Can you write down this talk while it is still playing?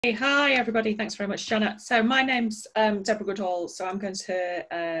Hey, hi everybody, thanks very much, Janet. So my name's Deborah Goodall, so I'm going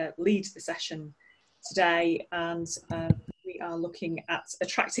to lead the session today, and we are looking at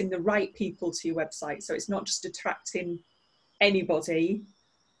attracting the right people to your website. So it's not just attracting anybody,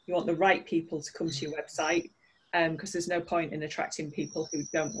 you want the right people to come to your website, because there's no point in attracting people who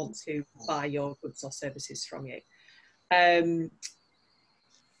don't want to buy your goods or services from you. Is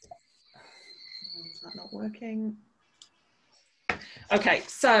that not working? Okay,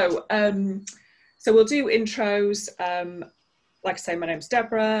 so we'll do intros. Like I say, my name's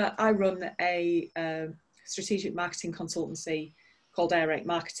Deborah. I run a strategic marketing consultancy called Air8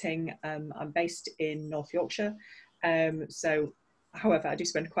 Marketing. I'm based in North Yorkshire. However, I do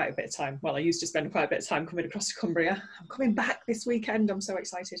spend quite a bit of time. Well, I used to spend quite a bit of time coming across to Cumbria. I'm coming back this weekend. I'm so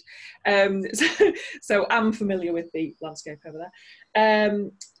excited. So I'm familiar with the landscape over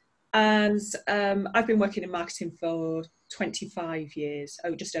there. I've been working in marketing for 25 years,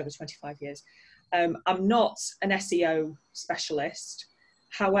 just over 25 years. I'm not an SEO specialist.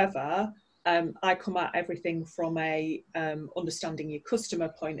 However, I come at everything from a understanding your customer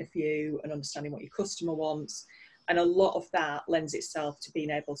point of view and understanding what your customer wants. And a lot of that lends itself to being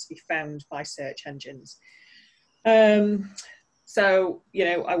able to be found by search engines. So, you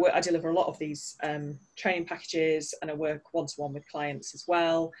know, I deliver a lot of these training packages, and I work one-to-one with clients as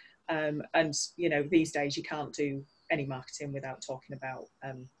well. And, you know, these days you can't do any marketing without talking about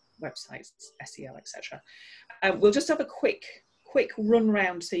websites, SEO, etc. We'll just have a quick run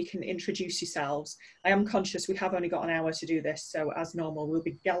round so you can introduce yourselves. I am conscious we have only got an hour to do this, so as normal we'll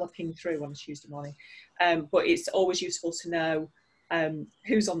be galloping through on Tuesday morning. But it's always useful to know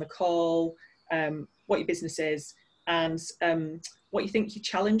who's on the call, what your business is, and what you think your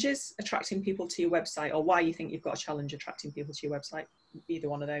challenge is attracting people to your website, or why you think you've got a challenge attracting people to your website, either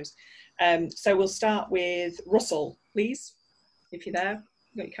one of those. So we'll start with Russell, please, if you're there.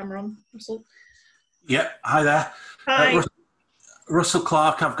 You got your camera on, Russell? Yep, hi there. Hi. Russell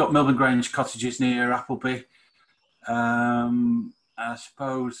Clark. I've got Milburn Grange cottages near Appleby. I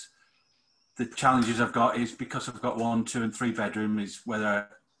suppose the challenges I've got is because I've got 1, 2 and 3 bedroom is whether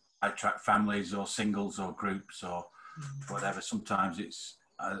I attract families or singles or groups or whatever. Sometimes it's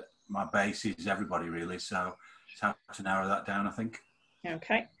my base is everybody really, so it's how to narrow that down, I think.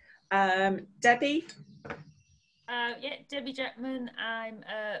 Okay. Debbie? Yeah, Debbie Jackman. I'm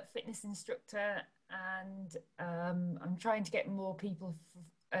a fitness instructor, and I'm trying to get more people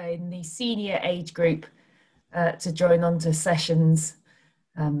in the senior age group to join on to sessions.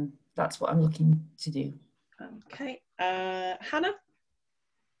 That's what I'm looking to do. Okay. Hannah?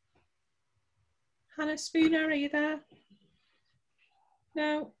 Hannah Spooner, are you there?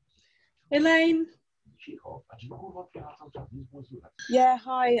 No? Elaine? Yeah,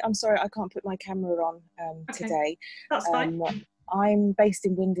 hi. I'm sorry, I can't put my camera on Okay. today. That's fine. I'm based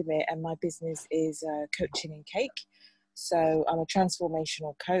in Windermere, and my business is coaching in cake. So I'm a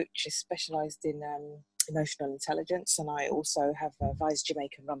transformational coach, specialised in emotional intelligence, and I also have advised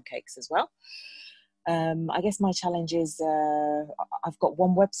Jamaican rum cakes as well. I guess my challenge is I've got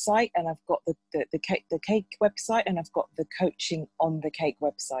one website, and I've got the cake website, and I've got the coaching on the cake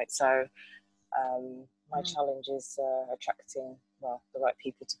website. So my challenge is attracting, well, the right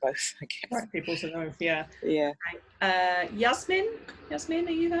people to both, I guess. Right people to both, yeah. Yeah. Yasmin? Yasmin,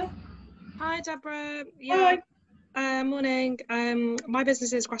 are you there? Hi, Deborah. Yeah. Hi. Morning. My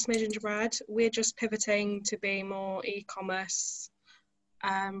business is Grassmere Gingerbread. We're just pivoting to be more e-commerce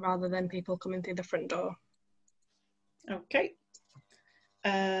rather than people coming through the front door. Okay.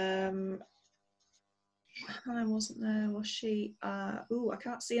 Hannah wasn't there, was she? Oh, I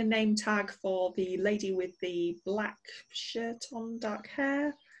can't see a name tag for the lady with the black shirt on, dark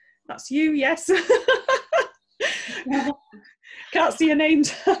hair. That's you, yes. Can't see a name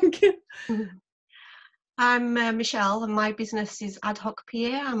tag. I'm Michelle, and my business is Ad Hoc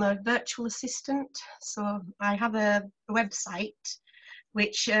PA. I'm a virtual assistant, so I have a website,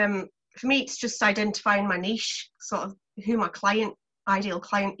 which for me it's just identifying my niche, sort of who my ideal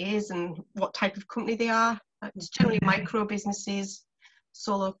client is and what type of company they are. It's generally micro businesses,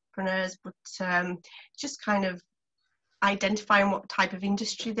 solopreneurs, but just kind of identifying what type of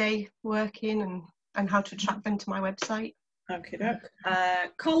industry they work in and how to attract them to my website. Okay,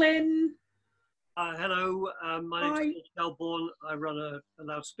 Colin. Hello, my name is Paul Shelbourne. I run a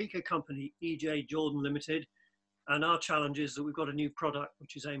loudspeaker company, EJ Jordan Limited, and our challenge is that we've got a new product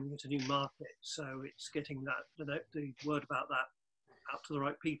which is aiming at a new market. So it's getting the word about that out to the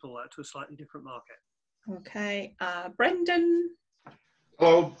right people, out to a slightly different market. Okay, Brendan.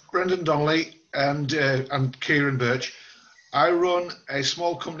 Hello, Brendan Donnelly and Kieran Birch. I run a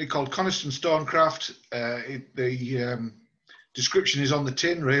small company called Coniston Stonecraft. description is on the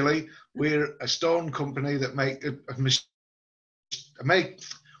tin, really. We're a stone company that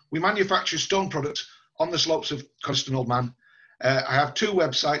we manufacture stone products on the slopes of Coniston Old Man. I have 2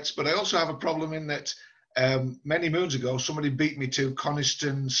 websites, but I also have a problem in that many moons ago, somebody beat me to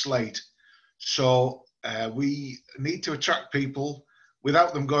Coniston Slate. So we need to attract people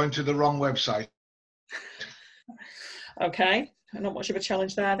without them going to the wrong website. Okay, not much of a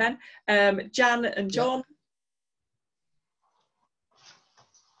challenge there then. Jan and John.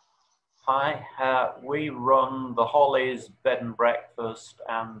 Hi, we run the Hollies Bed and Breakfast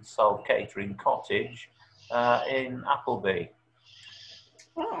and Soul Catering Cottage in Appleby.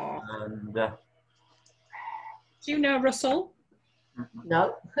 Oh. And do you know Russell?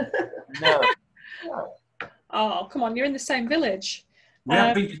 No. No. Oh, come on, you're in the same village. We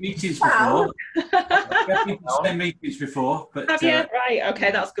have been to meetings before. We have been to the same meetings before. But, have you? Right, okay,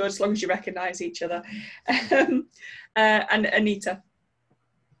 that's good, as long as you recognise each other. And Anita.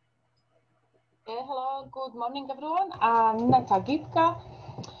 Hello, good morning, everyone. I'm Neta Gitka.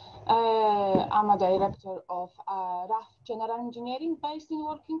 I'm a director of RAF General Engineering based in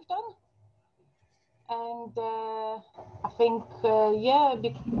Workington. And I think,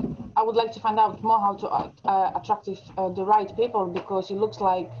 I would like to find out more how to attract the right people, because it looks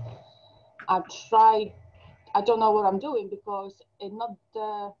like I don't know what I'm doing, because it's not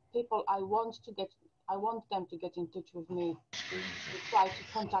the people I want them to get in touch with me, to try to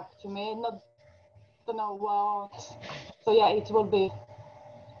contact me, don't know what. So yeah, it will be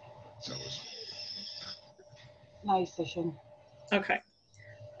nice session. Okay.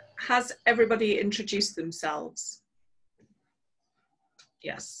 Has everybody introduced themselves?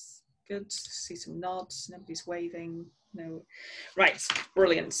 Yes. Good. See some nods. Nobody's waving. No. Right.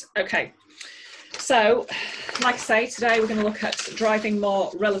 Brilliant. Okay. So, like I say, today we're going to look at driving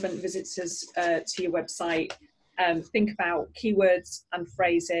more relevant visitors to your website. Think about keywords and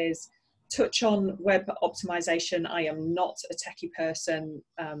phrases. Touch on web optimization. I am not a techie person.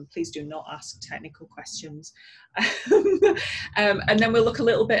 Please do not ask technical questions. And then we'll look a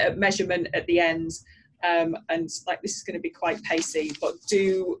little bit at measurement at the end. And like, this is going to be quite pacey, but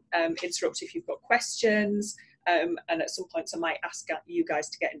do interrupt if you've got questions. And at some points I might ask you guys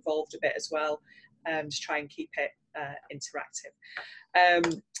to get involved a bit as well, to try and keep it interactive.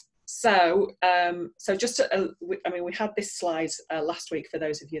 So just, I mean, we had this slide last week for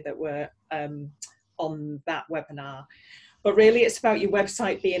those of you that were on that webinar, but really it's about your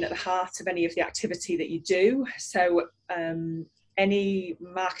website being at the heart of any of the activity that you do. So any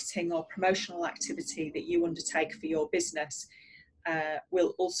marketing or promotional activity that you undertake for your business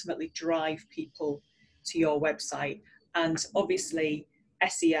will ultimately drive people to your website. And obviously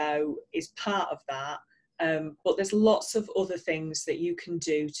SEO is part of that. But there's lots of other things that you can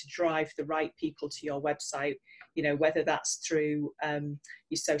do to drive the right people to your website, you know, whether that's through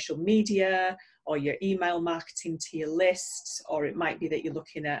your social media or your email marketing to your lists, or it might be that you're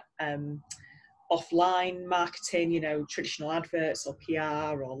looking at offline marketing, you know, traditional adverts or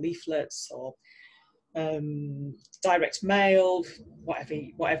PR or leaflets or direct mail,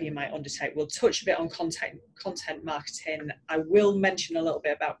 whatever you might undertake. We'll touch a bit on content marketing. I will mention a little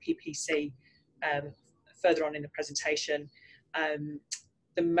bit about PPC further on in the presentation.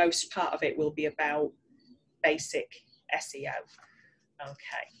 The most part of it will be about basic SEO.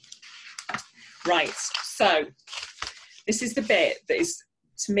 Okay, right, so this is the bit that is,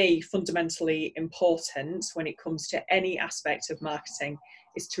 to me, fundamentally important when it comes to any aspect of marketing,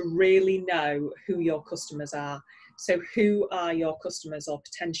 is to really know who your customers are. So who are your customers or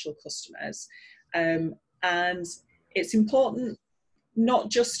potential customers? And it's important not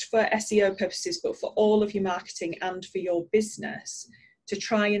just for SEO purposes, but for all of your marketing and for your business, to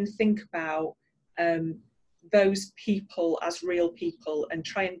try and think about those people as real people and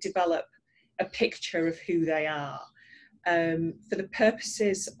try and develop a picture of who they are. For the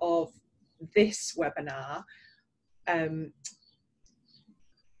purposes of this webinar, I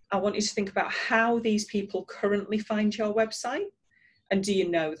want you to think about how these people currently find your website. And do you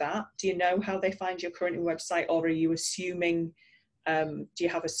know that? Do you know how they find your current website, or are you assuming, do you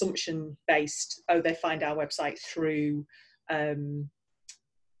have assumption based, oh, they find our website through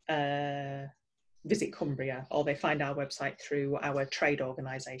Visit Cumbria, or they find our website through our trade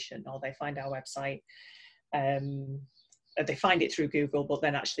organisation, or they find our website, they find it through Google, but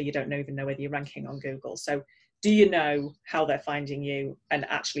then actually you don't even know whether you're ranking on Google. So do you know how they're finding you, and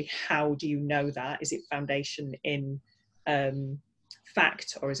actually how do you know that? Is it foundation in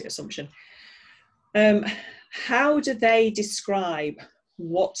fact, or is it assumption? How do they describe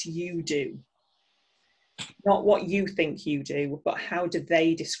what you do? not what you think you do, but how do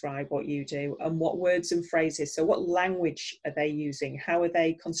they describe what you do, and what words and phrases. So what language are they using? How are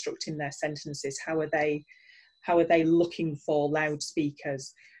they constructing their sentences? How are they looking for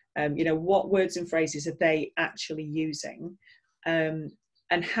loudspeakers? You know, what words and phrases are they actually using?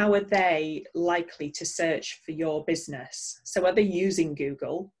 And how are they likely to search for your business? So are they using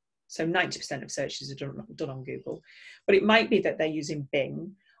Google? So 90% of searches are done on Google, but it might be that they're using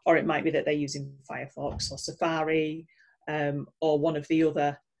Bing, or it might be that they're using Firefox or Safari, or one of the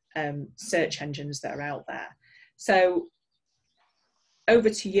other search engines that are out there. So over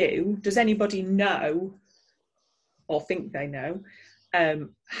to you. Does anybody know or think they know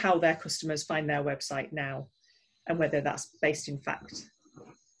how their customers find their website now, and whether that's based in fact?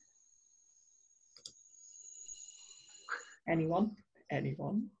 Anyone?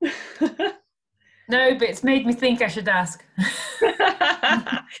 No, but it's made me think I should ask.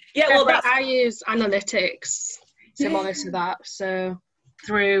 Yeah, well, I use analytics similar to that. So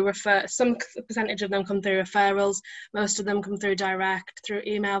through some percentage of them come through referrals, most of them come through direct, through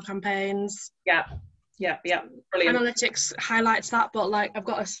email campaigns. Yeah, brilliant. Analytics highlights that, but like I've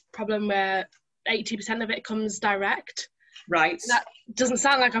got a problem where 80% of it comes direct. Right. That doesn't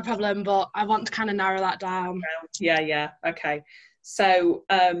sound like a problem, but I want to kind of narrow that down. Yeah, okay. So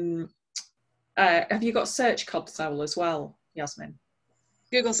have you got Search Console as well, Yasmin?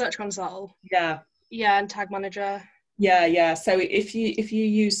 Google Search Console. Yeah, and Tag Manager. Yeah. So if you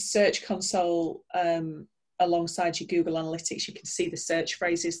use Search Console alongside your Google Analytics, you can see the search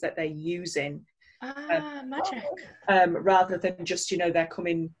phrases that they're using. Magic. Rather than just, they're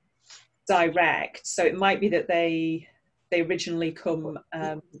coming direct. So it might be that they originally come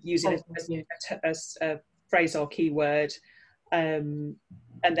using a phrase or keyword, and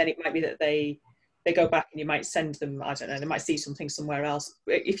then it might be that they go back and you might send them, I don't know, they might see something somewhere else.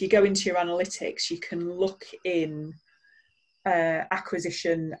 If you go into your analytics, you can look in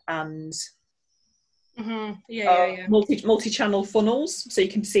acquisition and multi-channel funnels, so you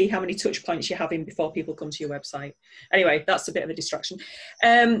can see how many touch points you're having before people come to your website. Anyway, that's a bit of a distraction.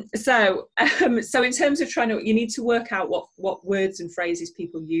 So in terms of you need to work out what words and phrases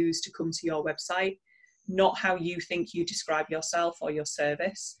people use to come to your website, not how you think you describe yourself or your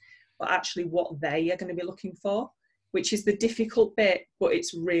service, but actually what they are going to be looking for, which is the difficult bit, but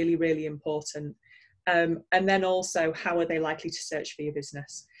it's really, really important. And then also, how are they likely to search for your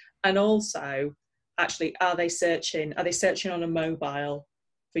business? And also, actually, are they searching on a mobile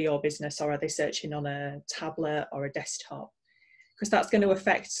for your business, or are they searching on a tablet or a desktop? Because that's going to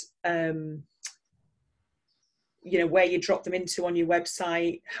affect where you drop them into on your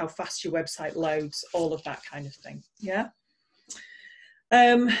website, how fast your website loads, all of that kind of thing. Yeah.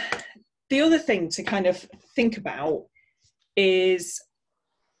 The other thing to kind of think about is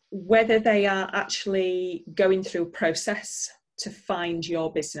whether they are actually going through a process to find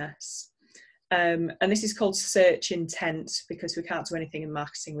your business. And this is called search intent, because we can't do anything in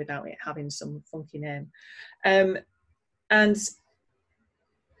marketing without it having some funky name. And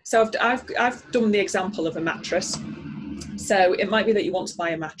so I've done the example of a mattress. So it might be that you want to buy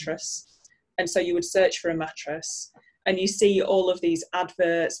a mattress, and so you would search for a mattress, and you see all of these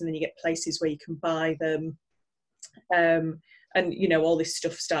adverts, and then you get places where you can buy them, and all this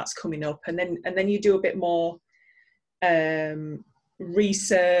stuff starts coming up, and then you do a bit more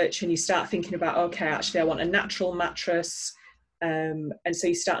research, and you start thinking about, okay, actually I want a natural mattress, and so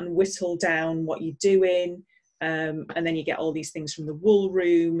you start and whittle down what you're doing. And then you get all these things from the Wool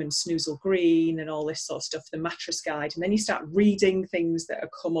Room and Snoozle Green and all this sort of stuff, the mattress guide. And then you start reading things that have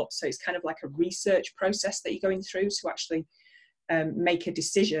come up. So it's kind of like a research process that you're going through to actually make a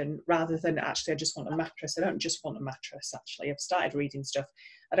decision, rather than actually, I just want a mattress. I don't just want a mattress, actually. I've started reading stuff.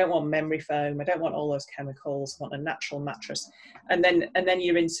 I don't want memory foam. I don't want all those chemicals. I want a natural mattress. And then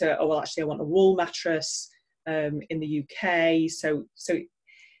you're into, oh, well, actually, I want a wool mattress in the UK. So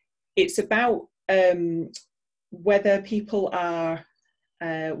it's about whether people are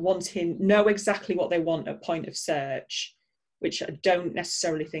know exactly what they want at point of search, which I don't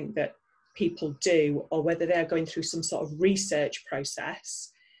necessarily think that people do, or whether they're going through some sort of research process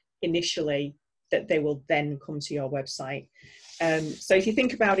initially that they will then come to your website. So if you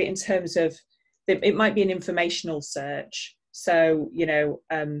think about it in terms of, it might be an informational search. So,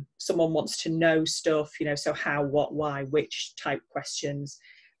 someone wants to know stuff, so how, what, why, which type questions.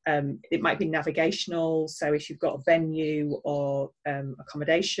 It might be navigational. So if you've got a venue or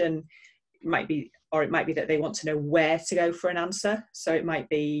accommodation, it might be that they want to know where to go for an answer. So it might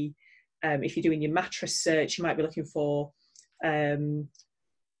be, if you're doing your mattress search, you might be looking for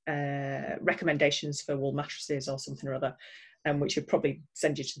recommendations for wool mattresses or something or other. which would probably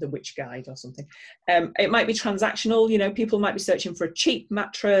send you to the Witch Guide or something. It might be transactional. You know, people might be searching for a cheap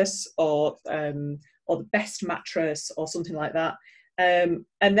mattress or the best mattress or something like that. And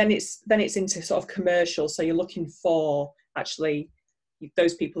then it's into sort of commercial. So you're looking for actually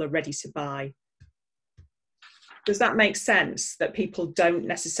those people are ready to buy. Does that make sense? That people don't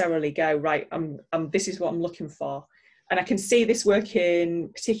necessarily go, right, this is what I'm looking for. And I can see this working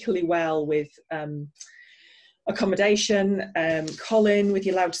particularly well with accommodation. Colin, with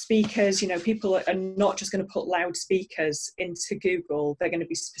your loudspeakers, you know, people are not just going to put loudspeakers into Google. They're going to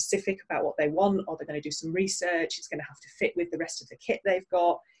be specific about what they want, or they're going to do some research. It's going to have to fit with the rest of the kit they've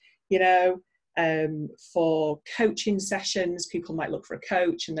got, you know. For coaching sessions, people might look for a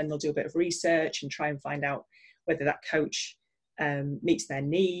coach, and then they'll do a bit of research and try and find out whether that coach meets their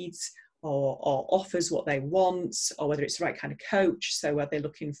needs or offers what they want, or whether it's the right kind of coach. So are they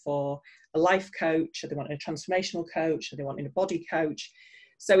looking for a life coach, or they want a transformational coach, or they want a body coach?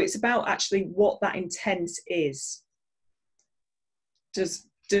 So it's about actually what that intent is. Does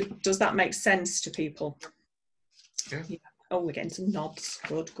that make sense to people? Yeah. Oh, we're getting some nods.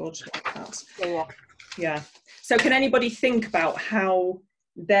 Good. Like that. Yeah. Yeah. So can anybody think about how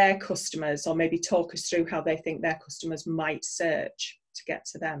their customers, or maybe talk us through how they think their customers might search to get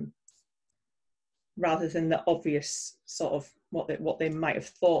to them, rather than the obvious sort of what they might have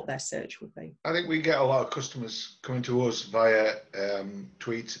thought their search would be? I think we get a lot of customers coming to us via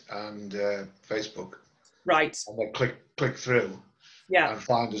tweet and Facebook. Right. And they click through, yeah, and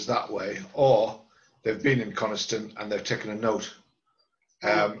find us that way, or they've been in Coniston and they've taken a note.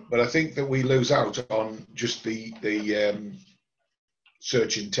 But I think that we lose out on just the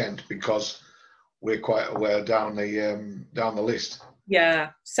search intent, because we're quite aware down the list. Yeah.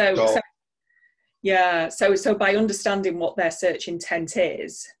 So by understanding what their search intent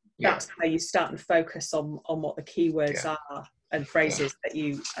is, that's how you start and focus on what the keywords are and phrases that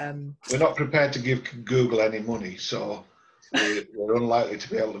you. We're not prepared to give Google any money, so we're unlikely to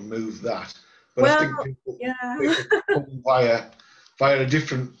be able to move that. But I think people come via a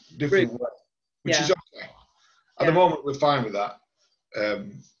different way, which is okay. At the moment, we're fine with that.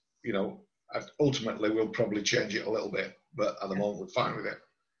 You know, ultimately we'll probably change it a little bit, but at the moment we're fine with it.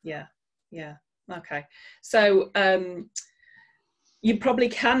 Yeah. Okay. So you probably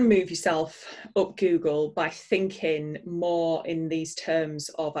can move yourself up Google by thinking more in these terms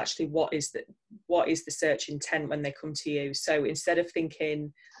of actually what is the search intent when they come to you. So instead of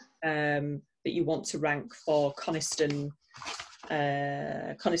thinking that you want to rank for Coniston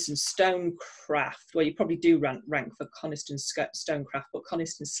Stonecraft, well, you probably do rank for Coniston Stonecraft, but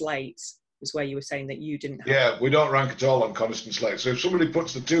Coniston Slate was where you were saying that you didn't have. Yeah, we don't rank at all on Coniston Slate. So if somebody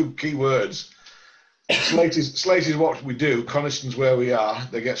puts the two keywords, Slate is what we do, Coniston's where we are,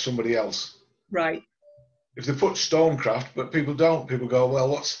 they get somebody else. Right. If they put Stonecraft, but people don't, people go, well,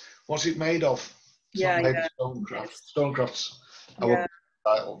 what's it made of? It's not made of Stonecraft. Stonecraft's our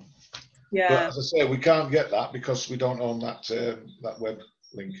title. Yeah. But as I say, we can't get that because we don't own that web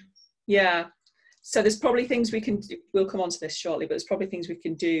link. Yeah. So there's probably things we can do, we'll come on to this shortly, but there's probably things we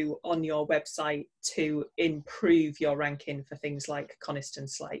can do on your website to improve your ranking for things like Coniston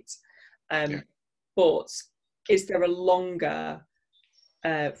Slate. But is there a longer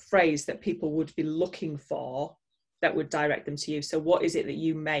phrase that people would be looking for that would direct them to you? So what is it that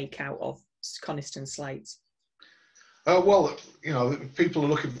you make out of Coniston Slate? Well, you know, people are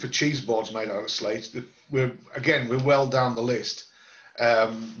looking for cheese boards made out of slate. We're well down the list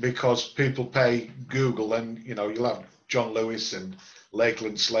because people pay Google, and you know, you'll have John Lewis and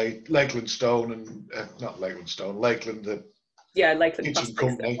Lakeland Stone and not Lakeland Stone, Lakeland Lakeland Kitchen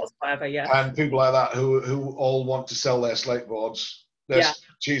Company, whatever, and people like that who all want to sell their slate boards, their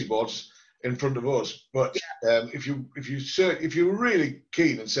cheese boards in front of us. But if you were really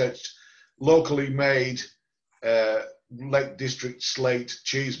keen and searched locally made Lake District slate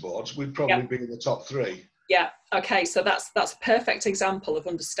cheese boards, we'd probably be in the top 3. Yeah. Okay. So that's a perfect example of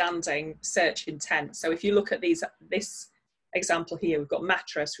understanding search intent. So if you look at this example here, we've got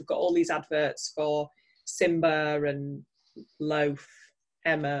mattress, we've got all these adverts for Simba and Loaf,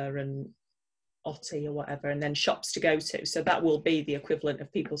 Emma and Otti or whatever, and then shops to go to. So that will be the equivalent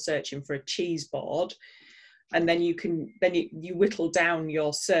of people searching for a cheese board. And then you whittle down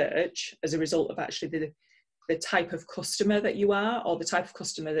your search as a result of actually the type of customer that you are, or the type of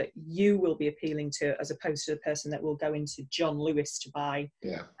customer that you will be appealing to, as opposed to the person that will go into John Lewis to buy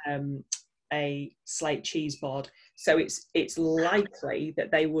a slate cheese board. So it's likely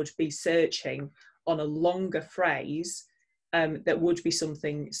that they would be searching on a longer phrase that would be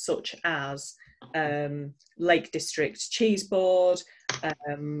something such as Lake District cheese board.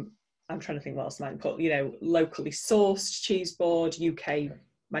 I'm trying to think what else I might put, you know, locally sourced cheese board, UK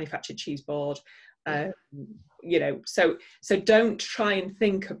manufactured cheese board, you know, so don't try and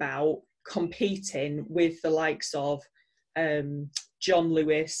think about competing with the likes of John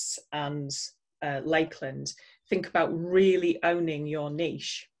Lewis and Lakeland. Think about really owning your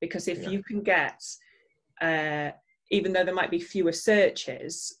niche, because if you can get, even though there might be fewer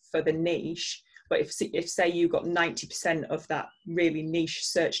searches for the niche, but if say you got 90% of that really niche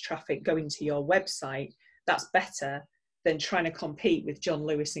search traffic going to your website, that's better than trying to compete with John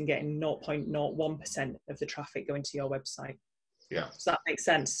Lewis and getting 0.01% of the traffic going to your website. Yeah. Does that make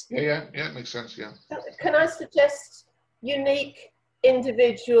sense? Yeah, it makes sense, yeah. Can I suggest unique,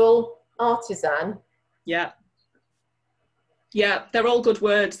 individual, artisan? Yeah. Yeah, they're all good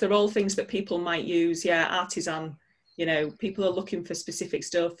words. They're all things that people might use. Yeah, artisan, you know, people are looking for specific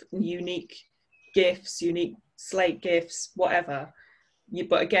stuff, unique gifts, unique slate gifts, whatever.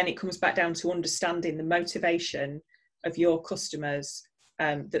 But again, it comes back down to understanding the motivation of your customers.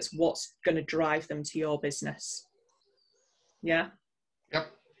 That's what's going to drive them to your business. Yeah? Yep.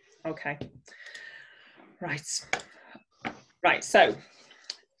 Okay. Right, so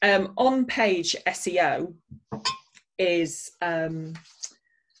on page SEO is the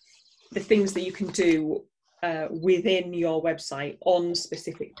things that you can do within your website on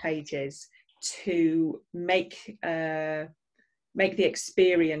specific pages to make the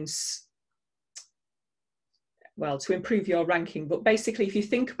experience, well, to improve your ranking. But basically, if you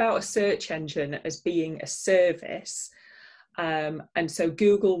think about a search engine as being a service, and so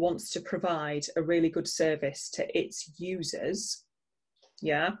Google wants to provide a really good service to its users,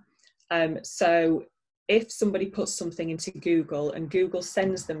 yeah. So if somebody puts something into Google and Google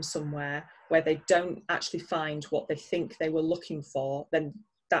sends them somewhere where they don't actually find what they think they were looking for, then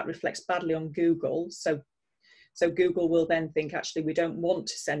that reflects badly on Google. So Google will then think, actually, we don't want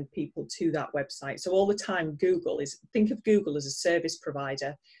to send people to that website. So all the time, think of Google as a service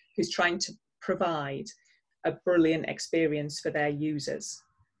provider who's trying to provide a brilliant experience for their users,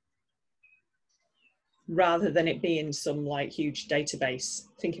 rather than it being some like huge database.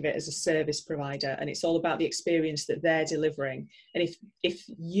 Think of it as a service provider, and it's all about the experience that they're delivering. And if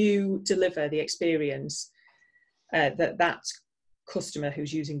you deliver the experience that customer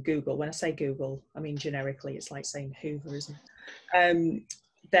who's using Google, when I say Google, I mean generically, it's like saying Hoover, isn't it?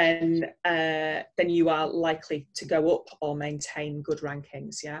 Then you are likely to go up or maintain good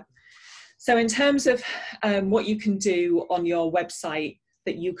rankings. Yeah. So in terms of what you can do on your website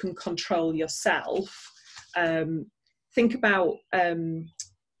that you can control yourself, think about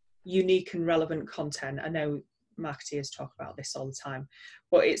unique and relevant content. I know marketeers talk about this all the time,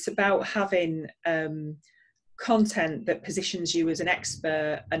 but it's about having content that positions you as an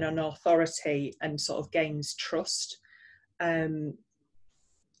expert and an authority and sort of gains trust.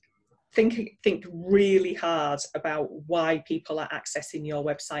 Think really hard about why people are accessing your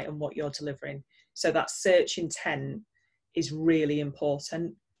website and what you're delivering. So that search intent is really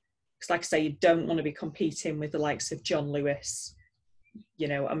important. Because like I say, you don't want to be competing with the likes of John Lewis. You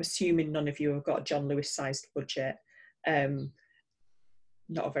know, I'm assuming none of you have got a John Lewis sized budget.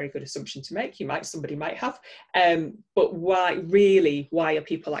 Not a very good assumption to make. Somebody might have. But why are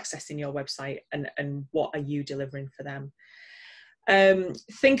people accessing your website, and what are you delivering for them?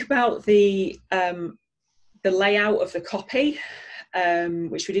 Think about the layout of the copy,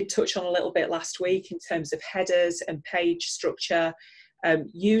 which we did touch on a little bit last week in terms of headers and page structure.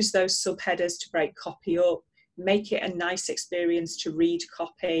 Use those subheaders to break copy up, make it a nice experience to read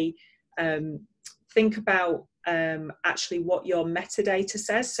copy. Think about actually what your metadata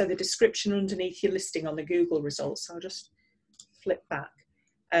says. So the description underneath your listing on the Google results, so I'll just flip back,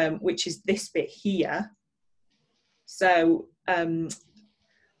 which is this bit here. So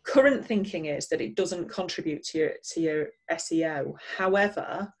current thinking is that it doesn't contribute to your SEO.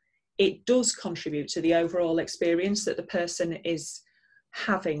 However, it does contribute to the overall experience that the person is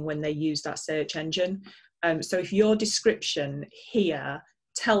having when they use that search engine. So if your description here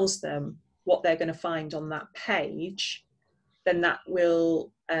tells them what they're going to find on that page, then that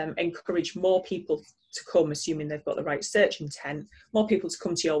will encourage more people to come, assuming they've got the right search intent, more people to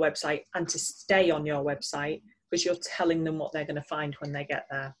come to your website and to stay on your website, because you're telling them what they're going to find when they get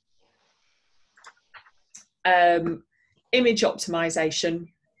there. Image optimization.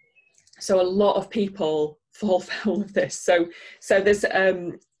 So a lot of people fall foul of this. So there's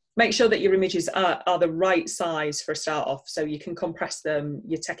make sure that your images are the right size for a start off. So you can compress them.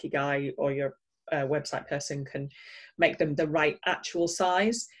 Your techie guy or your website person can make them the right actual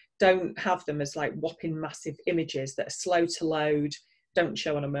size. Don't have them as like whopping massive images that are slow to load, don't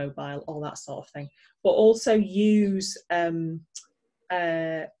show on a mobile, all that sort of thing. But also use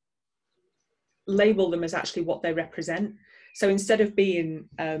label them as actually what they represent. So instead of being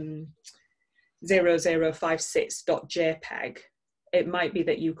 0056.jpg, it might be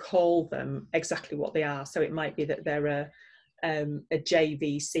that you call them exactly what they are. So it might be that they're a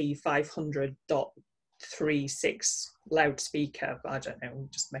JVC 500.36 loudspeaker. I don't know, I'm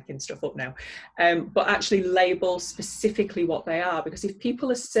just making stuff up now. But actually label specifically what they are, because if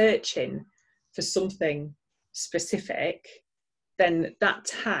people are searching for something specific, then that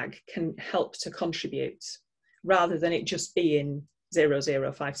tag can help to contribute, rather than it just being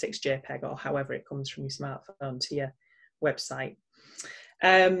 0056 JPEG or however it comes from your smartphone to your website.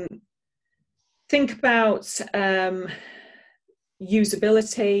 Think about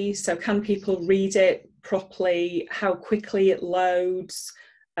usability. So can people read it properly? How quickly it loads?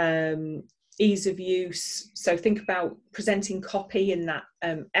 Ease of use. So think about presenting copy in that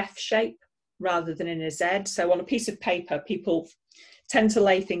F shape rather than in a Z. So on a piece of paper, people tend to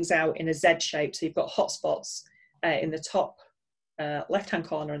lay things out in a Z shape. So you've got hotspots in the top left-hand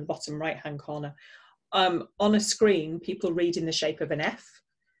corner and the bottom right-hand corner. On a screen, people read in the shape of an F.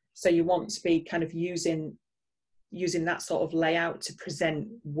 So you want to be kind of using that sort of layout to present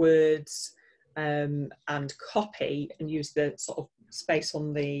words and copy, and use the sort of space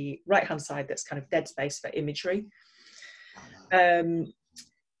on the right-hand side that's kind of dead space for imagery.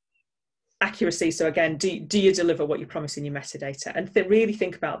 Accuracy. So again, do you deliver what you promise in your metadata? And really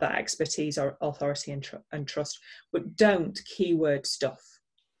think about that expertise or authority and trust, but don't keyword stuff.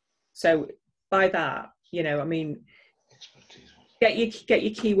 So by that, you know, I mean, get your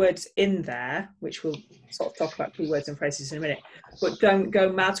keywords in there, which we'll sort of talk about keywords and phrases in a minute, but don't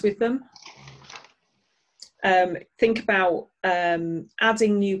go mad with them. Think about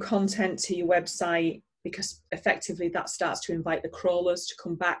adding new content to your website, because effectively that starts to invite the crawlers to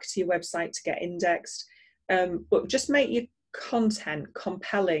come back to your website to get indexed. But just make your content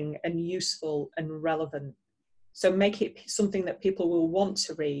compelling and useful and relevant. So make it something that people will want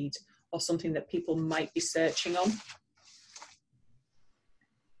to read, or something that people might be searching on.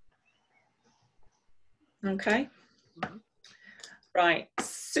 Okay. Right,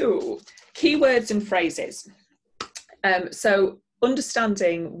 so keywords and phrases. So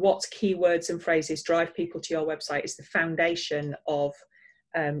understanding what keywords and phrases drive people to your website is the foundation of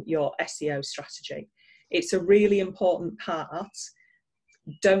your SEO strategy. It's a really important part.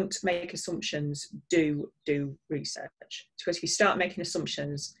 Don't make assumptions, do research. Because if you start making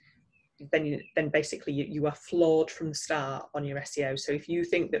assumptions, then basically you are flawed from the start on your SEO. So if you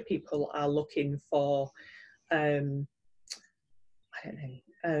think that people are looking for I don't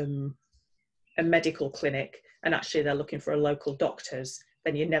know, a medical clinic, and actually they're looking for a local doctor's,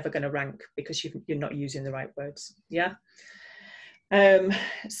 then you're never going to rank, because you're not using the right words. Yeah.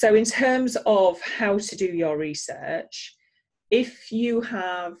 So in terms of how to do your research, if you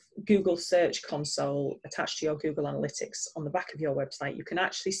have Google Search Console attached to your Google Analytics on the back of your website, you can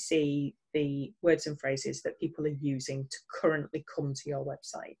actually see the words and phrases that people are using to currently come to your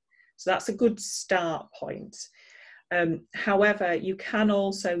website. So that's a good start point. However, you can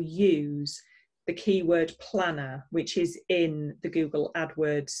also use the keyword planner, which is in the Google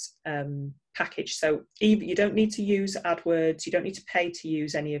AdWords package. So you don't need to use AdWords, you don't need to pay to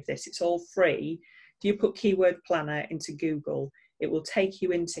use any of this, it's all free. If you put keyword planner into Google, it will take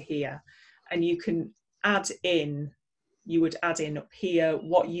you into here, and you can you would add in up here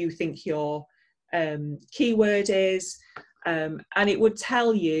what you think your keyword is, and it would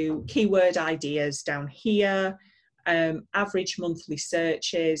tell you keyword ideas down here, average monthly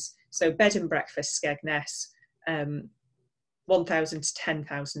searches. So bed and breakfast Skegness, 1,000 to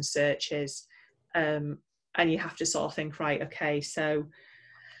 10,000 searches, and you have to sort of think, right, okay, so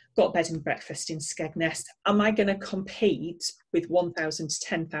got bed and breakfast in Skegness. Am I going to compete with 1,000 to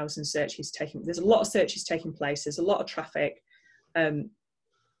 10,000 searches taking? There's a lot of searches taking place. There's a lot of traffic, and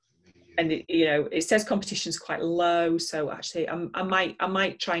it says competition's quite low. So actually, I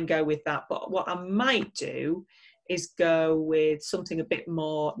might try and go with that. But what I might do is go with something a bit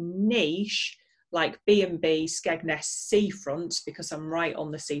more niche, like B&B Skegness seafront, because I'm right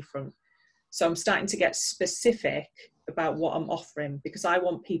on the seafront. So I'm starting to get specific about what I'm offering, because I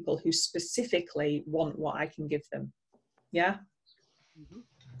want people who specifically want what I can give them. Yeah.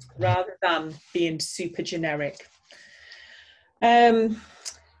 Rather than being super generic.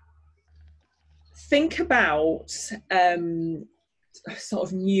 Think about sort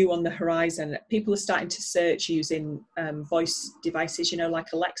of new on the horizon. People are starting to search using voice devices,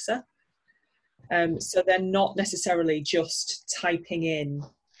 like Alexa. So they're not necessarily just typing in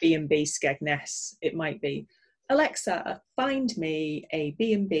B&B Skegness. It might be, Alexa, find me a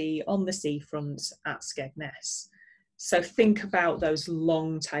B&B on the seafront at Skegness. So think about those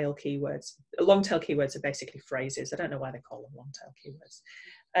long tail keywords. Long tail keywords are basically phrases. I don't know why they call them long tail keywords.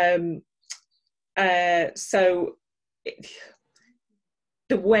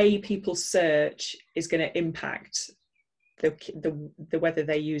 The way people search is going to impact the whether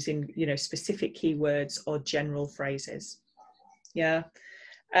they're using, you know, specific keywords or general phrases. Yeah.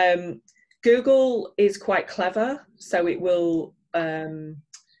 Google is quite clever, so it will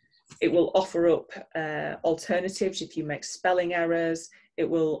offer up alternatives if you make spelling errors.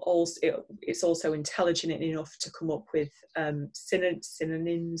 It's also intelligent enough to come up with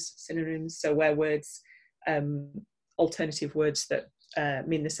synonyms. So where words, alternative words that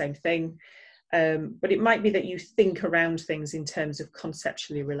mean the same thing. But it might be that you think around things in terms of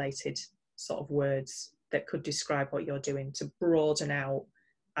conceptually related sort of words that could describe what you're doing, to broaden out,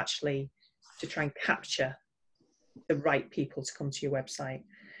 actually, to try and capture the right people to come to your website.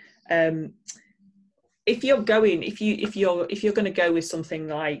 If you're going to go with something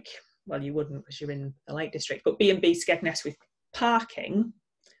like, well, you wouldn't because you're in the Lake District, but B&B Skegness with parking,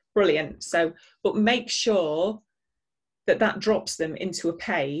 brilliant. So, but make sure that drops them into a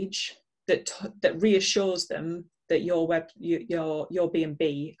page that reassures them that your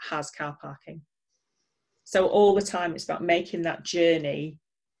B&B has car parking. So all the time it's about making that journey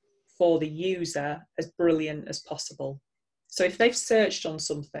for the user as brilliant as possible. So if they've searched on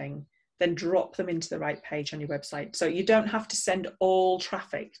something, then drop them into the right page on your website. So you don't have to send all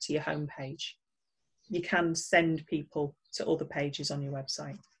traffic to your homepage. You can send people to other pages on your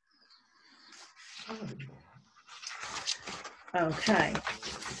website. Okay.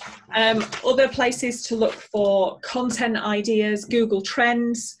 Other places to look for content ideas, Google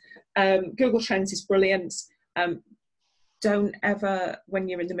Trends. Google Trends is brilliant. Don't ever, when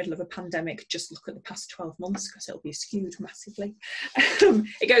you're in the middle of a pandemic, just look at the past 12 months because it'll be skewed massively.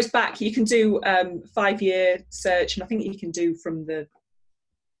 It goes back. You can do 5-year search, and I think you can do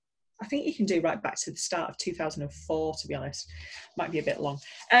right back to the start of 2004, to be honest. Might be a bit long.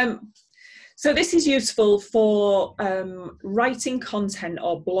 So this is useful for writing content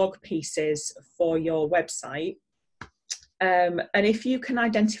or blog pieces for your website. And if you can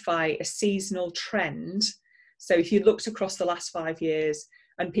identify a seasonal trend, so if you looked across the last 5 years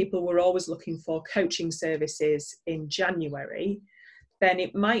and people were always looking for coaching services in January, then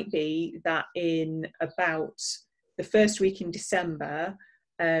it might be that in about the first week in December,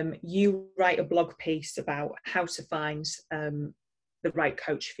 you write a blog piece about how to find the right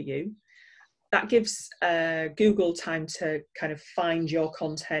coach for you. That gives Google time to kind of find your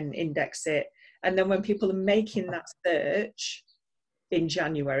content, index it, and then when people are making that search in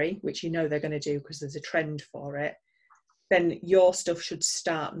January, which you know they're going to do because there's a trend for it, then your stuff should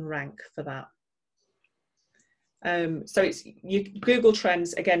start and rank for that. So it's Google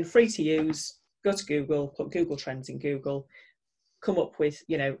Trends, again, free to use. Go to Google, put Google Trends in Google, come up with,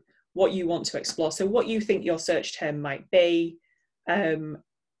 you know, what you want to explore. So what you think your search term might be.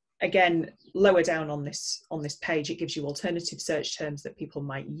 Again, lower down on this page, it gives you alternative search terms that people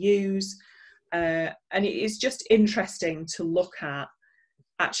might use. And it is just interesting to look at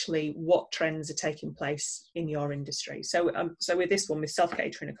actually what trends are taking place in your industry. So with this one, with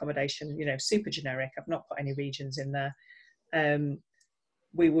self-catering accommodation, you know, super generic. I've not put any regions in there.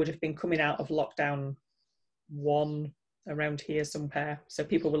 We would have been coming out of lockdown 1 around here somewhere. So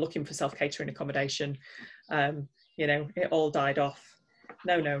people were looking for self-catering accommodation. You know, it all died off.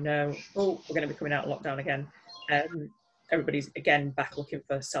 No. Oh, we're going to be coming out of lockdown again. Everybody's again back looking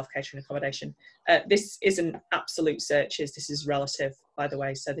for self-catering accommodation. This isn't absolute searches. This is relative, by the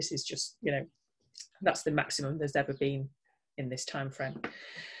way. So this is just, you know, that's the maximum there's ever been in this time frame.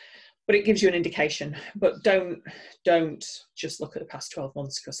 But it gives you an indication. But don't just look at the past 12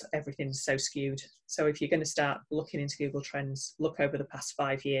 months because everything's so skewed. So if you're going to start looking into Google Trends, look over the past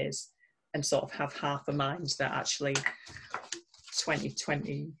 5 years and sort of have half a mind that actually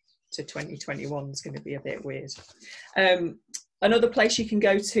 2020 to 2021 is going to be a bit weird. Another place you can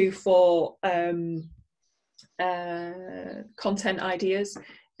go to for content ideas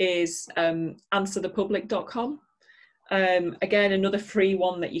is answerthepublic.com. Again, another free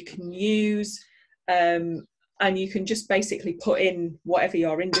one that you can use, and you can just basically put in whatever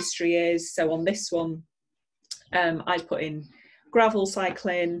your industry is. So on this one, I put in gravel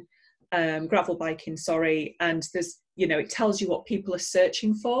cycling, gravel biking, sorry, and there's, you know, it tells you what people are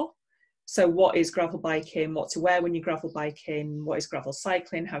searching for. So what is gravel biking, what to wear when you're gravel biking, what is gravel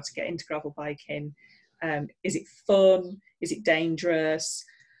cycling, how to get into gravel biking, is it fun, is it dangerous,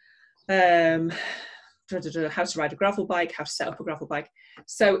 how to ride a gravel bike, how to set up a gravel bike.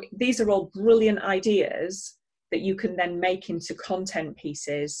 So these are all brilliant ideas that you can then make into content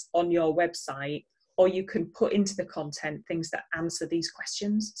pieces on your website or you can put into the content things that answer these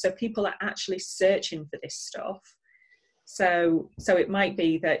questions. So people are actually searching for this stuff. So it might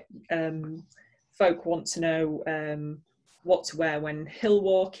be that folk want to know what to wear when hill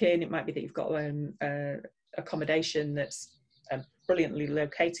walking. It might be that you've got accommodation that's brilliantly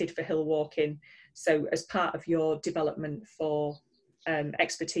located for hill walking. So as part of your development for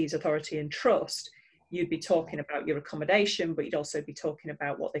expertise, authority and trust, you'd be talking about your accommodation, but you'd also be talking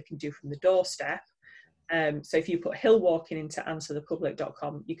about what they can do from the doorstep. So if you put hill walking into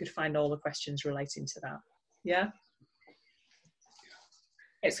answerthepublic.com, you could find all the questions relating to that. Yeah.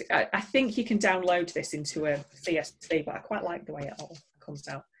 I think you can download this into a CSV, but I quite like the way it all comes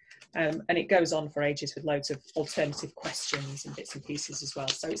out. And it goes on for ages with loads of alternative questions and bits and pieces as well.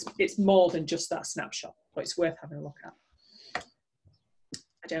 So it's more than just that snapshot, but it's worth having a look at.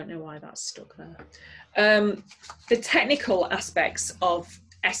 I don't know why that's stuck there. The technical aspects of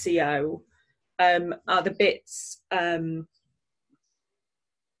SEO are the bits that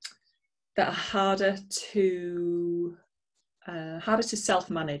are harder to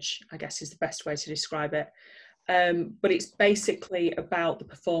self-manage, I guess is the best way to describe it. But it's basically about the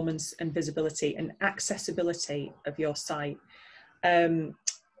performance and visibility and accessibility of your site.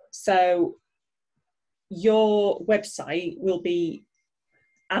 So your website will be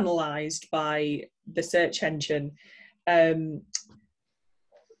analysed by the search engine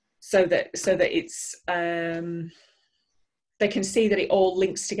so that it's they can see that it all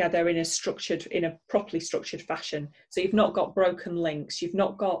links together in a properly structured fashion. So you've not got broken links, you've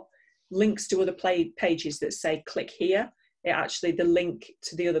not got links to other pages that say click here. It actually, the link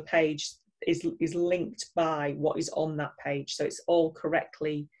to the other page is linked by what is on that page, so it's all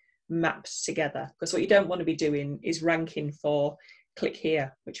correctly mapped together. Because what you don't want to be doing is ranking for click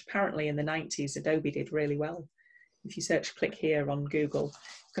here, which apparently in the 90s Adobe did really well. If you search click here on Google,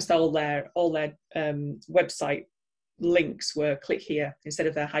 because all their website links were click here instead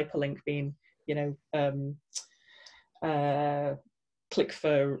of their hyperlink being, you know, click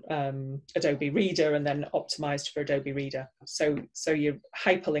for Adobe Reader and then optimized for Adobe Reader. So your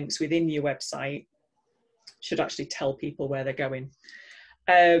hyperlinks within your website should actually tell people where they're going.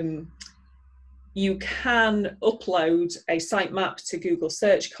 You can upload a sitemap to Google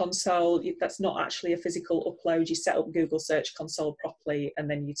Search Console. That's not actually a physical upload. You set up Google Search Console properly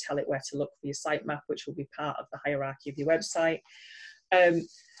and then you tell it where to look for your sitemap, which will be part of the hierarchy of your website.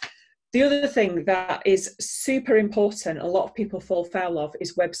 The other thing that is super important, a lot of people fall foul of,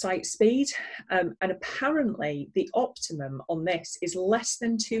 is website speed. And apparently the optimum on this is less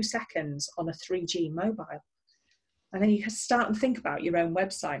than 2 seconds on a 3G mobile. And then you can start and think about your own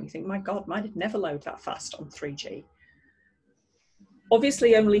website and you think, my God, mine would never load that fast on 3G. Obviously,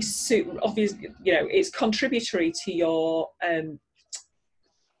 you know, it's contributory to your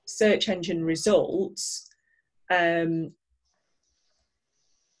search engine results and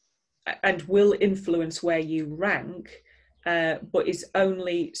will influence where you rank, but is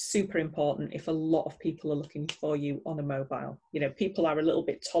only super important if a lot of people are looking for you on a mobile. You know, people are a little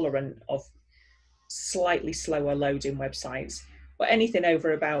bit tolerant of slightly slower loading websites, but anything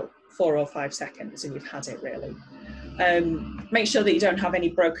over about 4 or 5 seconds and you've had it really. Make sure that you don't have any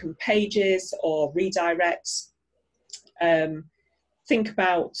broken pages or redirects. Think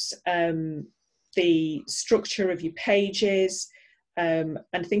about the structure of your pages, and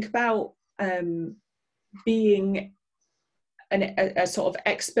think about being a sort of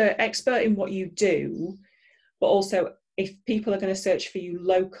expert in what you do, but also if people are going to search for you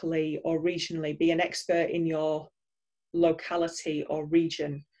locally or regionally, be an expert in your locality or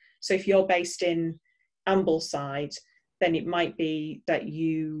region. So if you're based in Ambleside, then it might be that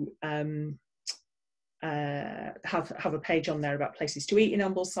you have a page on there about places to eat in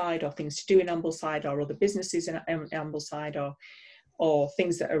Ambleside or things to do in Ambleside or other businesses in Ambleside or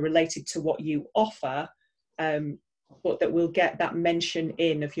things that are related to what you offer, but that will get that mention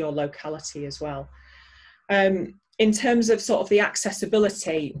in of your locality as well. In terms of sort of the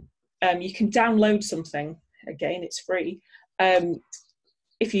accessibility, you can download something, again, it's free.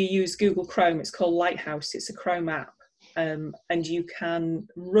 If you use Google Chrome, it's called Lighthouse, it's a Chrome app, and you can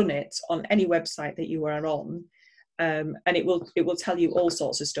run it on any website that you are on, and it will tell you all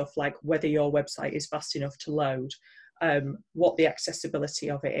sorts of stuff like whether your website is fast enough to load, what the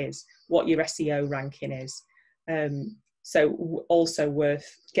accessibility of it is, what your SEO ranking is. So also worth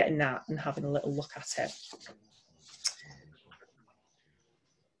getting that and having a little look at it.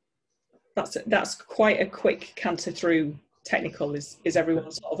 That's quite a quick canter through technical. Is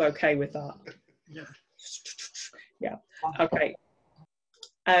everyone sort of okay with that? Yeah. Yeah. Okay.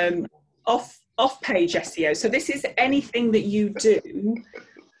 Off-page SEO. So this is anything that you do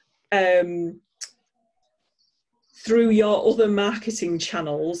through your other marketing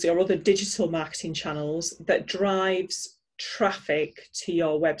channels, your other digital marketing channels, that drives traffic to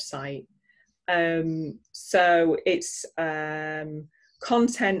your website. So it's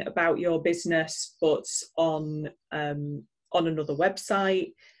content about your business, but on another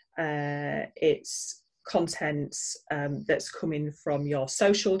website. It's content that's coming from your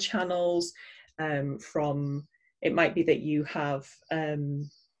social channels. It might be that you have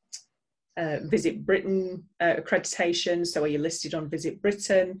Visit Britain accreditation. So are you listed on Visit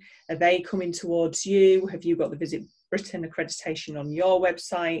Britain? Are they coming towards you? Have you got the Visit Britain accreditation on your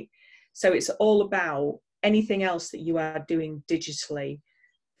website? So it's all about anything else that you are doing digitally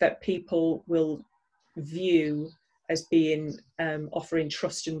that people will view as being offering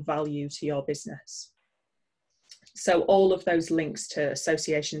trust and value to your business. So all of those links to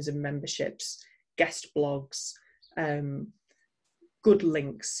associations and memberships, guest blogs, good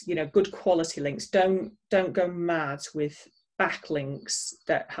links, you know, good quality links. Don't go mad with backlinks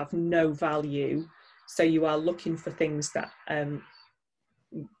that have no value. So you are looking for things that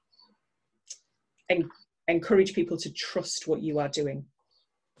encourage people to trust what you are doing.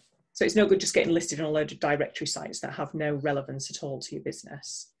 So it's no good just getting listed on a load of directory sites that have no relevance at all to your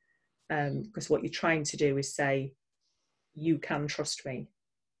business. Because what you're trying to do is say, you can trust me.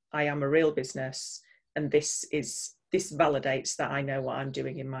 I am a real business, and this validates that I know what I'm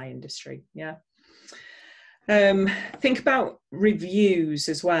doing in my industry. Yeah. Think about reviews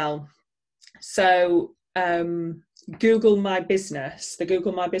as well. So Google My Business, the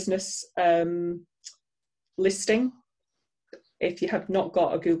Google My Business listing. If you have not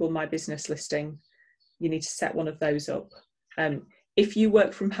got a Google My Business listing, you need to set one of those up. If you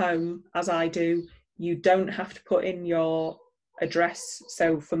work from home, as I do, you don't have to put in your address.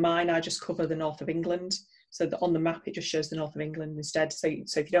 So for mine, I just cover the north of England. So that on the map, it just shows the north of England instead. So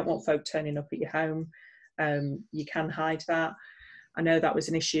if you don't want folk turning up at your home, you can hide that. I know that was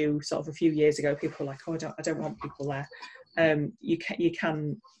an issue sort of a few years ago. People were like, oh, I don't want people there. You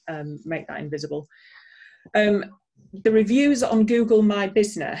can make that invisible. The reviews on Google My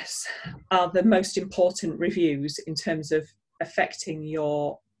Business are the most important reviews in terms of affecting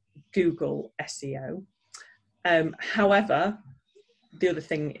your Google SEO. However, the other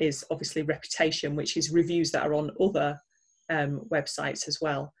thing is obviously reputation, which is reviews that are on other websites as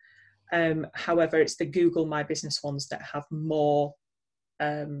well. However, it's the Google My Business ones that have more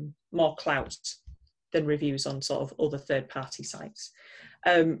clout than reviews on sort of other third-party sites.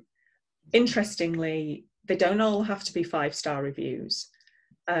 Interestingly, they don't all have to be 5-star reviews.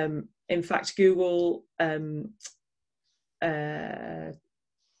 In fact, Google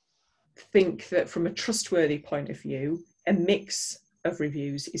think that from a trustworthy point of view, a mix of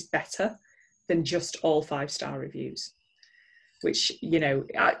reviews is better than just all 5-star reviews, which, you know,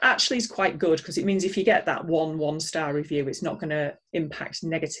 actually is quite good, because it means if you get that one-star review, it's not going to impact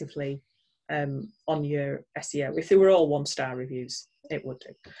negatively on your SEO. If they were all 1-star reviews, it would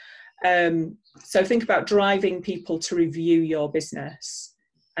do. So think about driving people to review your business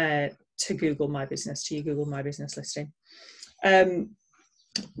to Google My Business, to your Google My Business listing.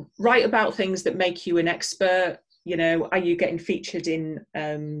 Write about things that make you an expert. You know, are you getting featured in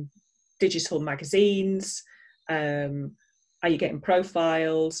digital magazines? Are you getting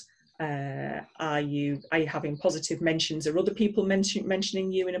profiled? Are you having positive mentions? Are other people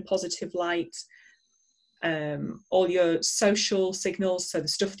mentioning you in a positive light? All your social signals, so the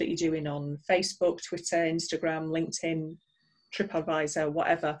stuff that you're doing on Facebook, Twitter, Instagram, LinkedIn, TripAdvisor,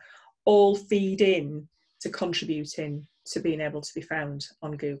 whatever, all feed in to contributing to being able to be found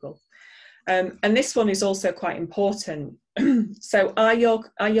on Google. And this one is also quite important. So are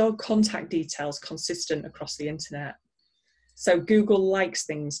your contact details consistent across the internet? So Google likes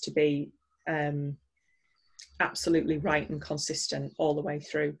things to be absolutely right and consistent all the way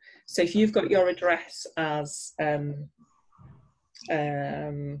through. So if you've got your address as the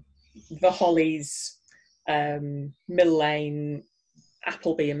Hollies, Mill Lane,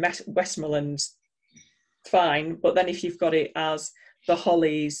 Appleby and Westmoreland, fine. But then if you've got it as the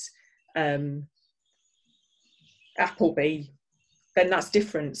Hollies, Appleby, then that's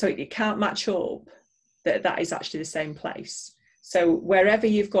different. So it can't match up that is actually the same place. So wherever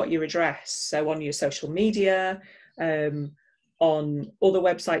you've got your address, so on your social media, on other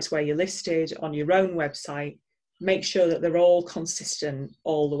websites where you're listed, on your own website, make sure that they're all consistent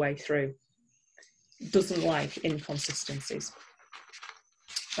all the way through. It doesn't like inconsistencies.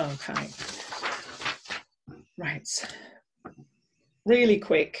 Okay. Right. Really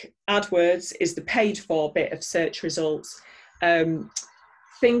quick, AdWords is the paid for bit of search results.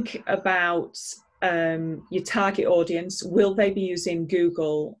 Think about your target audience. Will they be using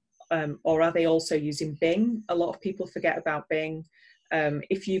Google or are they also using Bing? A lot of people forget about Bing.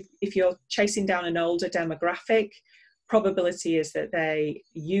 If you're chasing down an older demographic, probability is that they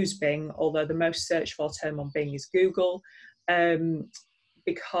use Bing, although the most searched for term on Bing is Google,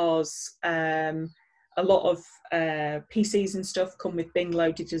 because a lot of PCs and stuff come with Bing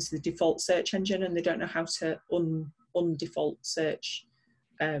loaded as the default search engine, and they don't know how to undefault search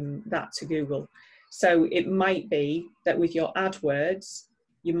that to Google. So it might be that with your AdWords,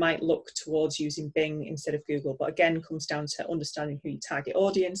 you might look towards using Bing instead of Google, but again, comes down to understanding who your target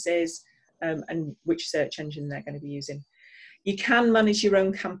audience is and which search engine they're going to be using. You can manage your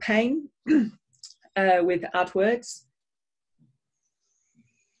own campaign with AdWords,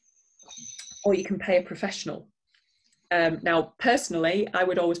 or you can pay a professional. Now, personally, I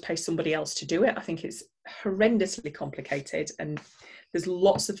would always pay somebody else to do it. I think it's horrendously complicated, and there's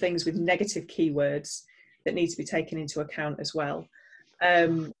lots of things with negative keywords that need to be taken into account as well.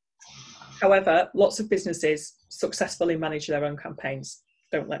 However, lots of businesses successfully manage their own campaigns.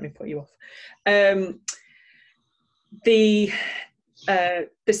 Don't let me put you off. The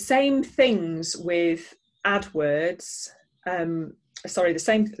same things with AdWords, with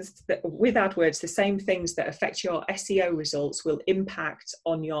AdWords, the same things that affect your SEO results will impact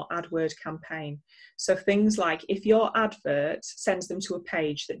on your AdWord campaign. So things like if your advert sends them to a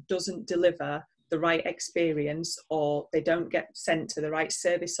page that doesn't deliver the right experience, or they don't get sent to the right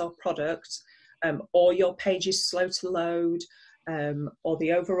service or product, or your page is slow to load, or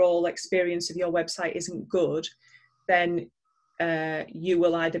the overall experience of your website isn't good, then you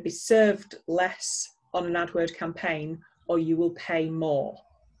will either be served less on an AdWord campaign, or you will pay more.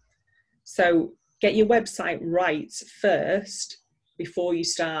 So get your website right first before you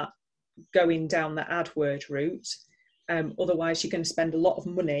start going down the AdWord route. Otherwise, you're going to spend a lot of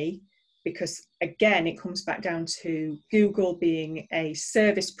money, because again, it comes back down to Google being a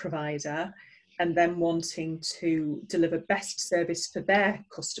service provider and then wanting to deliver best service for their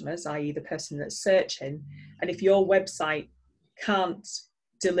customers, i.e. the person that's searching. And if your website can't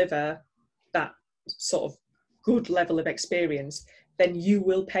deliver that sort of good level of experience, then you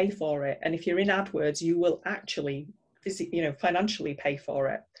will pay for it. And if you're in AdWords, you will actually financially pay for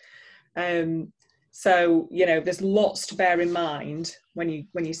it. So, there's lots to bear in mind when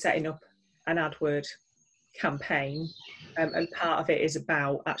you're setting up an AdWord campaign, and part of it is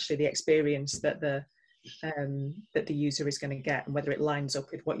about actually the experience that the user is going to get, and whether it lines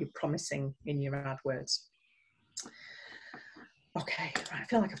up with what you're promising in your AdWords. Okay, right, I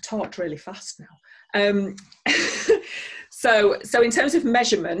feel like I've talked really fast now. So in terms of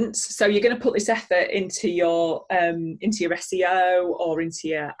measurements, so you're going to put this effort into your SEO or into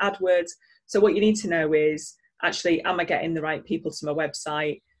your AdWords. So what you need to know is, actually, am I getting the right people to my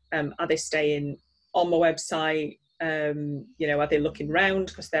website? Are they staying on my website? Are they looking round?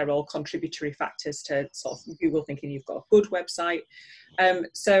 Because they're all contributory factors to sort of Google thinking you've got a good website.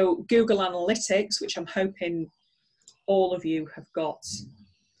 So Google Analytics, which I'm hoping all of you have got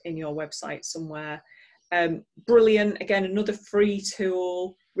in your website somewhere. Brilliant, again, another free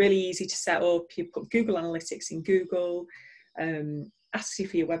tool, really easy to set up. You put Google Analytics in Google, asks you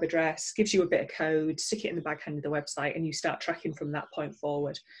for your web address, gives you a bit of code, stick it in the back end of the website, and you start tracking from that point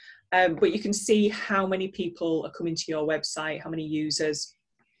forward. But you can see how many people are coming to your website, how many users,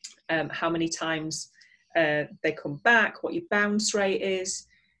 how many times they come back, what your bounce rate is.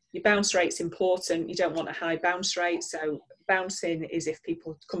 Your bounce rate's important. You don't want a high bounce rate. So bouncing is if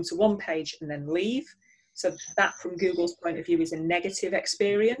people come to one page and then leave. So that, from Google's point of view, is a negative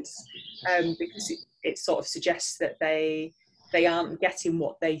experience, because it sort of suggests that they aren't getting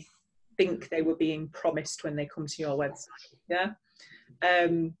what they think they were being promised when they come to your website. Yeah.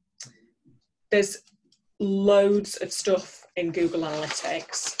 There's loads of stuff in Google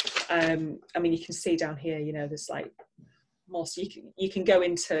Analytics. I mean, you can see down here, there's like more, so you can go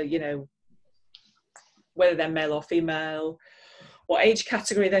into, whether they're male or female, what age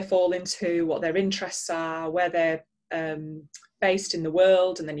category they fall into, what their interests are, where they're based in the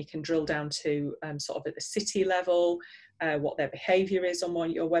world, and then you can drill down to sort of at the city level, what their behavior is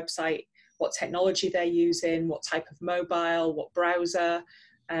on your website, what technology they're using, what type of mobile, what browser,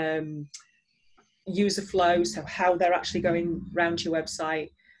 user flow, so how they're actually going around your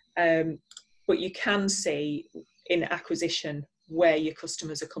website. But you can see in acquisition where your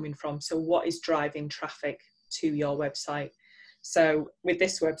customers are coming from, so what is driving traffic to your website. So with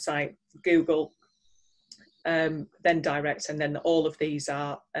this website, Google, then direct, and then all of these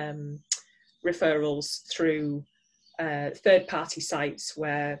are referrals through third-party sites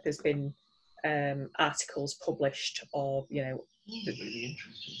where there's been articles published, or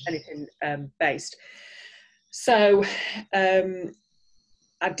anything based. So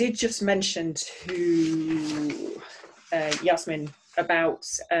I did just mention to Yasmin about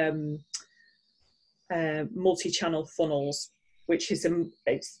multi-channel funnels, which is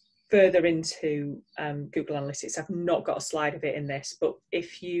it's further into Google Analytics. I've not got a slide of it in this, but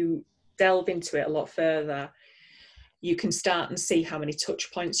if you delve into it a lot further, you can start and see how many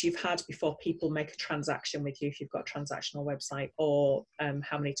touch points you've had before people make a transaction with you if you've got a transactional website, or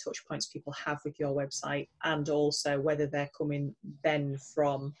how many touch points people have with your website, and also whether they're coming then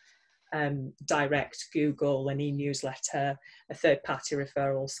from direct Google, an e-newsletter, a third-party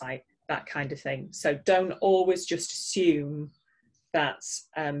referral site, that kind of thing. So don't always just assume that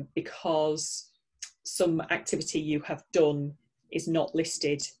because some activity you have done is not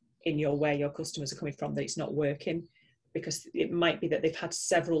listed in where your customers are coming from, that it's not working, because it might be that they've had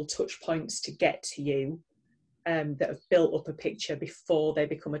several touch points to get to you that have built up a picture before they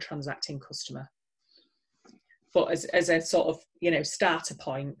become a transacting customer. But as a sort of, you know, starter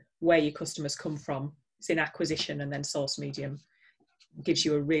point, where your customers come from, it's in acquisition and then source medium, gives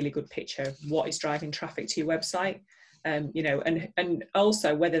you a really good picture of what is driving traffic to your website. You know, and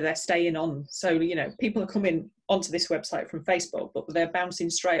also whether they're staying on. So, you know, people are coming onto this website from Facebook, but they're bouncing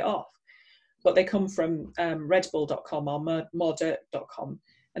straight off. But they come from redbull.com or moredirt.com,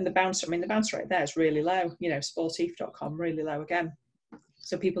 and the bounce rate there is really low. You know, sportif.com, really low again.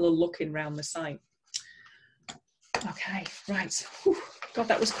 So people are looking around the site. Okay, right. Whew. God,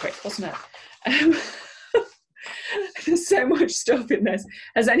 that was quick, wasn't it? There's so much stuff in this.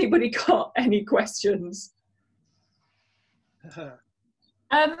 Has anybody got any questions? On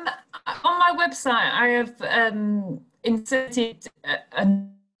my website, I have inserted a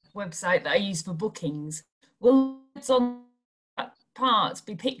website that I use for bookings. Will words on that part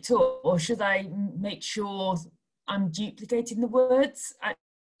be picked up, or should I make sure I'm duplicating the words at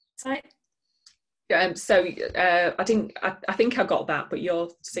the site? So I think I got that, but your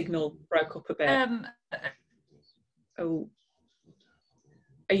signal broke up a bit. Oh,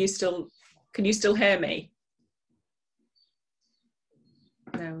 are you still? Can you still hear me?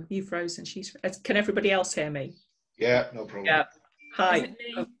 No, you frozen. Can everybody else hear me? Yeah, no problem. Yeah. Hi.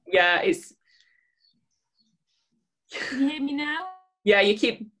 Yeah, it's. Can you hear me now? Yeah, you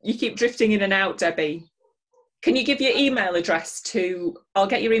keep drifting in and out, Debbie. Can you give your email address to? I'll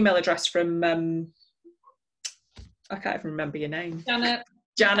get your email address from. I can't even remember your name. Janet.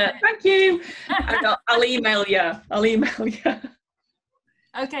 Janet, thank you. I'll email you.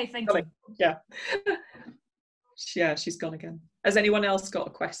 Okay, thank you. Yeah. Yeah, she's gone again. Has anyone else got a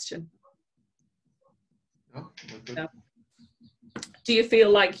question? No. Do you feel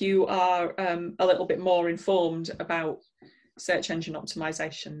like you are a little bit more informed about search engine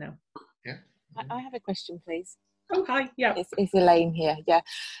optimization now? Yeah. I have a question, please. Oh, hi. Yeah. It's Elaine here. Yeah.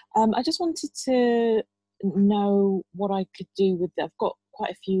 I just wanted to know what I could do with I've got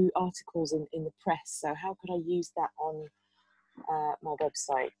quite a few articles in the press, so how could I use that on my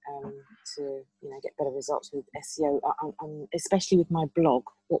website to get better results with SEO, especially with my blog?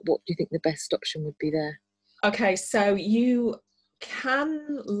 What do you think the best option would be there? Okay, so you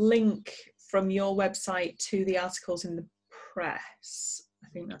can link from your website to the articles in the press. I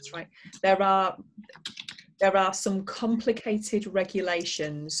think that's right. There are some complicated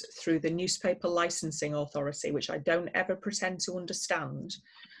regulations through the Newspaper Licensing Authority, which I don't ever pretend to understand,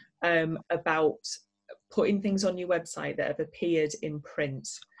 about putting things on your website that have appeared in print.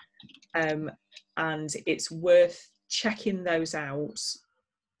 And it's worth checking those out,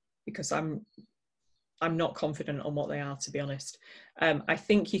 because I'm not confident on what they are, to be honest. I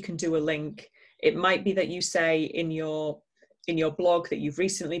think you can do a link. It might be that you say in your blog that you've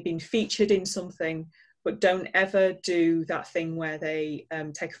recently been featured in something, but don't ever do that thing where they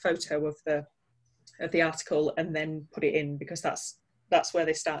take a photo of the article and then put it in, because that's where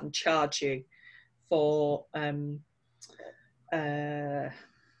they start and charge you for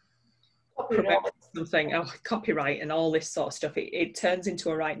something, copyright and all this sort of stuff. It turns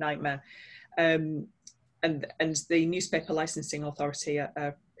into a right nightmare. And the Newspaper Licensing Authority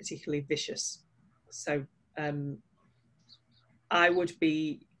are particularly vicious. So I would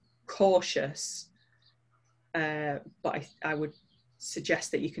be cautious, but I would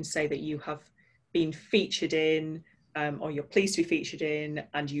suggest that you can say that you have been featured in, or you're pleased to be featured in,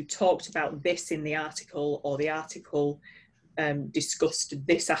 and you talked about this in the article, or the article discussed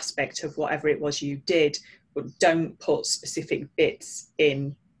this aspect of whatever it was you did, but don't put specific bits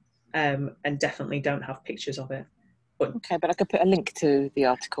in, and definitely don't have pictures of it. But okay, but I could put a link to the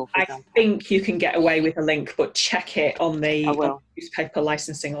article, for example. I think you can get away with a link, but check it on the Newspaper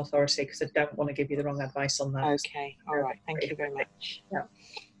Licensing Authority, because I don't want to give you the wrong advice on that. Okay, all right, thank you very much. Yeah.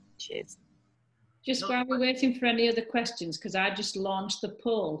 Cheers. Just while we're waiting for any other questions, because I just launched the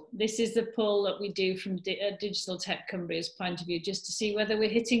poll. This is the poll that we do from Digital Tech Cumbria's point of view, just to see whether we're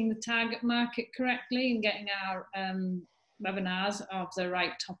hitting the target market correctly and getting our webinars of the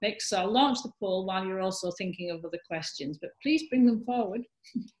right topics. So I'll launch the poll while you're also thinking of other questions, but please bring them forward.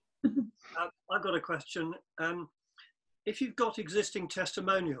 I've got a question. If you've got existing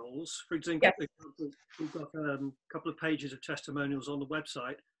testimonials, for example, we've got a couple of pages of testimonials on the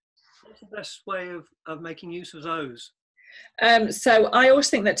website. What's the best way of making use of those? So I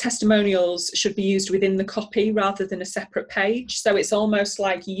always think that testimonials should be used within the copy rather than a separate page. So it's almost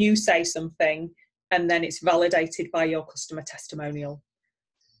like you say something and then it's validated by your customer testimonial,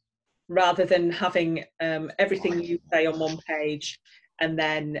 rather than having everything you say on one page and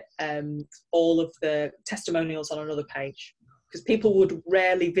then all of the testimonials on another page. Because people would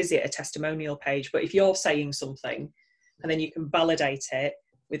rarely visit a testimonial page, but if you're saying something and then you can validate it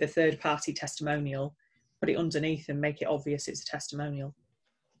with a third-party testimonial, put it underneath and make it obvious it's a testimonial.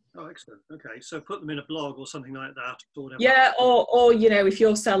 Oh, excellent. Okay, so put them in a blog or something like that, or whatever. Yeah, or you know, if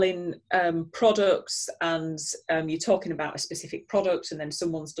you're selling products and you're talking about a specific product, and then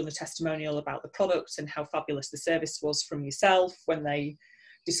someone's done a testimonial about the product and how fabulous the service was from yourself when they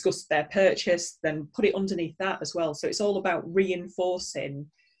discussed their purchase, then put it underneath that as well. So it's all about reinforcing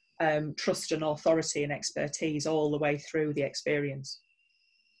trust and authority and expertise all the way through the experience.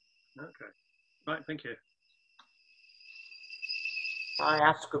 Okay, right, thank you. I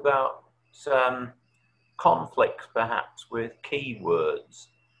ask about conflicts perhaps with keywords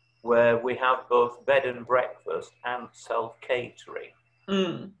where we have both bed and breakfast and self-catering.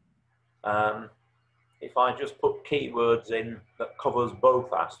 If I just put keywords in that covers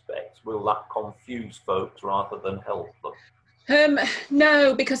both aspects, will that confuse folks rather than help them?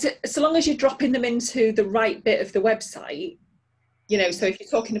 No, because so long as you're dropping them into the right bit of the website, you know, so if you're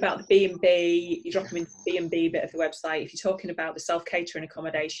talking about the B&B, you drop them into the B&B bit of the website. If you're talking about the self-catering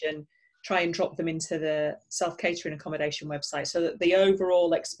accommodation, try and drop them into the self-catering accommodation website so that the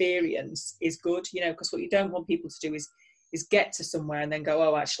overall experience is good, you know, because what you don't want people to do is get to somewhere and then go,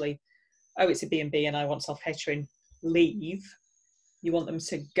 oh, actually, oh, it's a B&B and I want self-catering, leave. You want them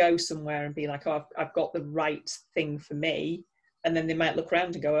to go somewhere and be like, oh, I've got the right thing for me. And then they might look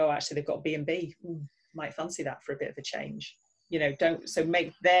around and go, oh, actually, they've got B&B. Might fancy that for a bit of a change. You know,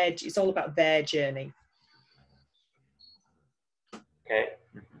 make it's all about their journey. Okay.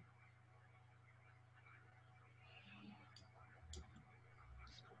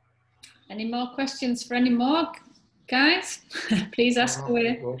 Any more questions for any more guys? Please ask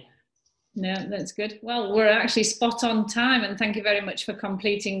away. No, that's good. Well, we're actually spot on time, and thank you very much for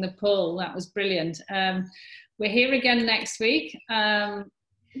completing the poll. That was brilliant. We're here again next week.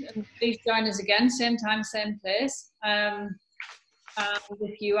 Please join us again, same time, same place. And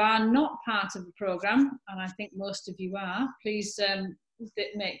if you are not part of the programme, and I think most of you are, please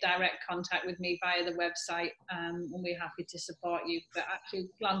make direct contact with me via the website, and we're happy to support you. But actually,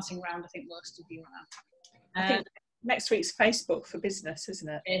 glancing around, I think most of you are. I think next week's Facebook for Business, isn't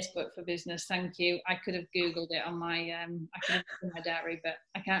it? Facebook for Business, thank you. I could have Googled it on my, I could have put in my diary, but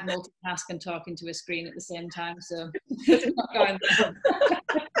I can't multitask and talk into a screen at the same time, so it's not going there.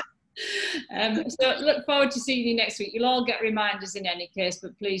 So look forward to seeing you next week. You'll all get reminders in any case,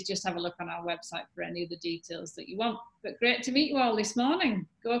 but please just have a look on our website for any of the details that you want. But great to meet you all this morning.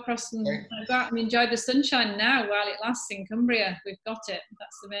 Go across and go out and enjoy the sunshine now while it lasts in Cumbria. We've got it.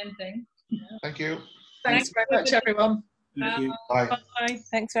 That's the main thing. Thank you. Thanks very much, everyone. Thank you. Bye. Bye.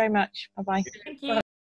 Thanks very much. Bye-bye. Thank you. Bye.